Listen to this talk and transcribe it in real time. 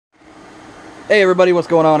Hey everybody, what's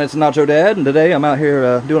going on? It's Nacho Dad, and today I'm out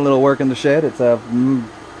here doing a little work in the shed. It's a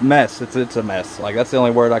mess. It's a mess. Like, that's the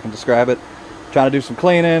only word I can describe it. Trying to do some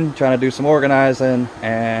cleaning, trying to do some organizing,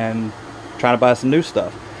 and trying to buy some new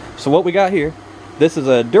stuff. So what we got here, this is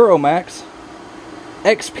a Duromax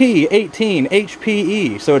XP18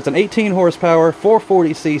 HPE. So it's an 18 horsepower,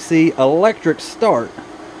 440cc electric start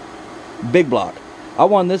big block. I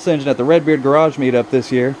won this engine at the Redbeard Garage meetup this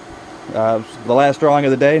year. The last drawing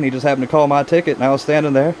of the day, and he just happened to call my ticket, and I was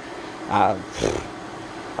standing there. I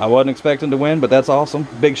wasn't expecting to win, but that's awesome.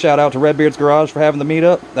 Big shout out to Redbeard's Garage for having the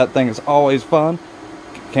meetup. That thing is always fun.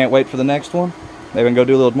 Can't wait for the next one. Maybe I can go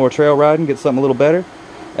do a little more trail riding, get something a little better.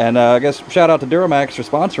 And I guess shout out to Duromax for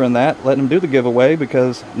sponsoring that, letting them do the giveaway,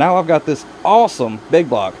 because now I've got this awesome big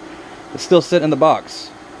block. It's still sitting in the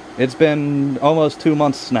box. It's been almost 2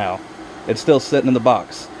 months now. It's still sitting in the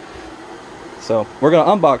box. So we're going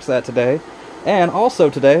to unbox that today. And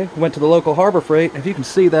also today, went to the local Harbor Freight. If you can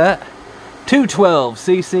see that,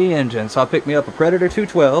 212cc engine. So I picked me up a Predator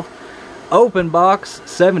 212. Open box,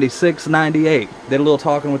 $76.98. Did a little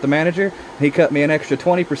talking with the manager. He cut me an extra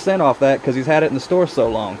 20% off that because he's had it in the store so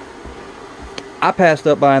long. I passed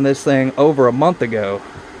up buying this thing over a month ago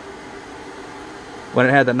when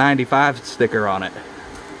it had the 95 sticker on it.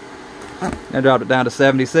 I dropped it down to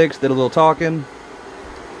 76, did a little talking.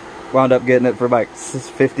 Wound up getting it for like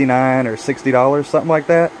 $59 or $60, something like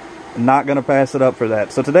that. Not going to pass it up for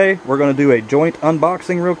that. So today, we're going to do a joint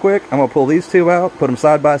unboxing real quick. I'm going to pull these two out, put them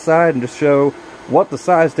side by side, and just show what the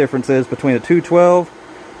size difference is between the 212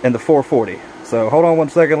 and the 440. So hold on one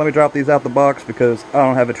second, let me drop these out the box because I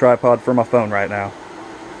don't have a tripod for my phone right now.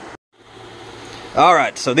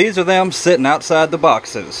 Alright, so these are them sitting outside the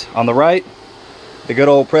boxes. On the right, the good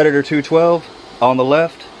old Predator 212. On the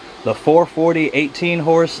left, the 440 18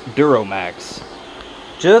 horse Duromax.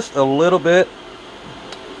 Just a little bit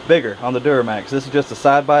bigger on the Duromax. This is just a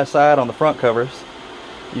side-by-side on the front covers.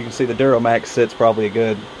 You can see the Duromax sits probably a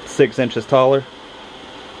good 6 inches taller,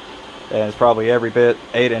 and it's probably every bit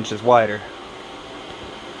 8 inches wider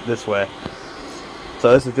this way.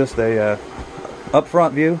 So this is just a up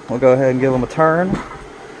front view. We'll go ahead and give them a turn.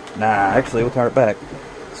 Nah, actually we'll turn it back.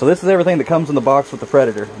 So this is everything that comes in the box with the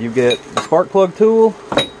Predator. You get the spark plug tool,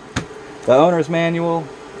 the owner's manual,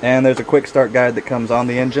 and there's a quick start guide that comes on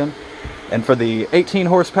the engine. And for the 18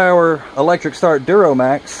 horsepower electric start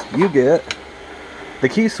Duromax, you get the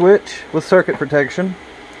key switch with circuit protection,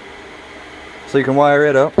 so you can wire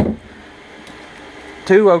it up.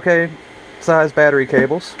 2 okay size battery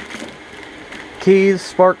cables, keys,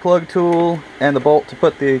 spark plug tool, and the bolt to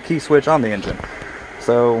put the key switch on the engine.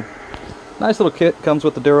 So nice little kit comes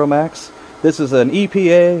with the Duromax. This is an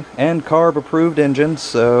EPA and CARB approved engine,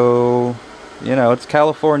 so you know it's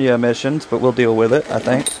California emissions, but we'll deal with it, I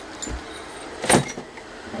think.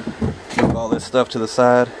 Move all this stuff to the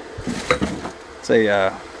side. It's a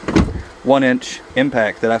 1-inch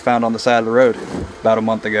impact that I found on the side of the road about a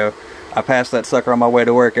month ago. I passed that sucker on my way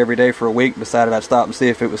to work every day for a week, decided I'd stop and see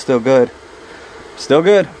if it was still good. Still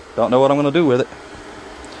good. Don't know what I'm going to do with it.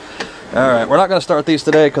 Alright, we're not going to start these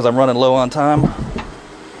today because I'm running low on time.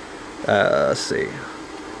 Let's see.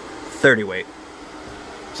 30 weight.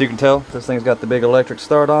 So you can tell this thing's got the big electric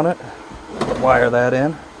start on it. Wire that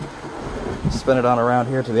in. Spin it on around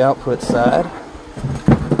here to the output side.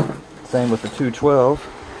 Same with the 212.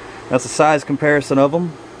 That's a size comparison of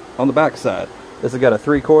them on the back side. This has got a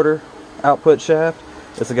 3/4 output shaft.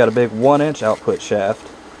 This has got a big 1-inch output shaft.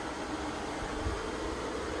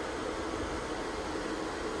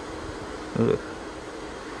 Ugh.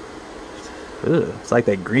 Ugh. It's like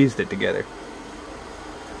they greased it together.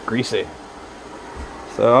 Greasy.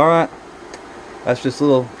 So alright, that's just a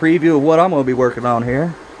little preview of what I'm going to be working on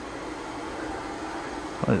here.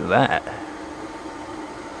 What is that?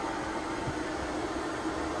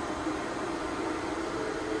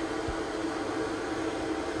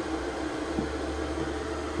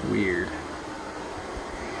 Weird.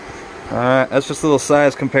 Alright, that's just a little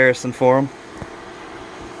size comparison for them.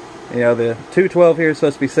 You know, the 212 here is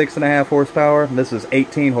supposed to be 6.5 horsepower, and this is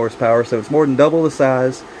 18 horsepower, so it's more than double the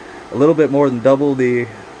size, a little bit more than double the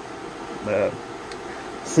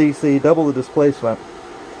CC, double the displacement.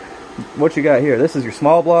 What you got here, this is your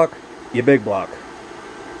small block, your big block.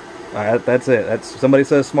 Alright, that's it. That's, somebody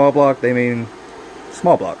says small block, they mean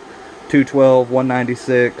small block. 212,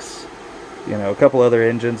 196, you know, a couple other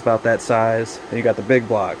engines about that size. Then you got the big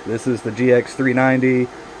block. This is the GX 390,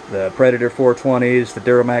 the Predator 420s, the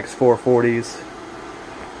Duromax 440s.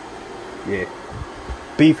 Yeah.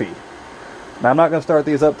 Beefy. Now I'm not going to start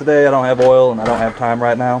these up today. I don't have oil and I don't have time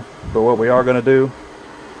right now. But what we are going to do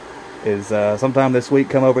is sometime this week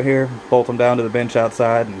come over here, bolt them down to the bench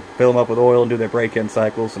outside, and fill them up with oil and do their break-in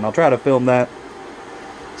cycles. And I'll try to film that.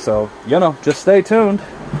 So, you know, just stay tuned.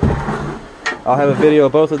 I'll have a video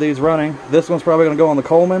of both of these running. This one's probably going to go on the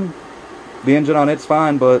Coleman. The engine on it's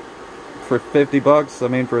fine, but for 50 bucks, I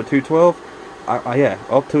mean, for a 212, yeah,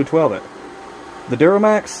 I'll 212 it. The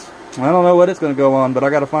Duromax, I don't know what it's going to go on, but I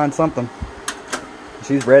got to find something.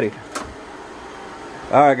 She's ready.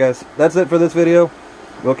 Alright guys, that's it for this video.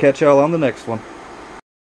 We'll catch y'all on the next one.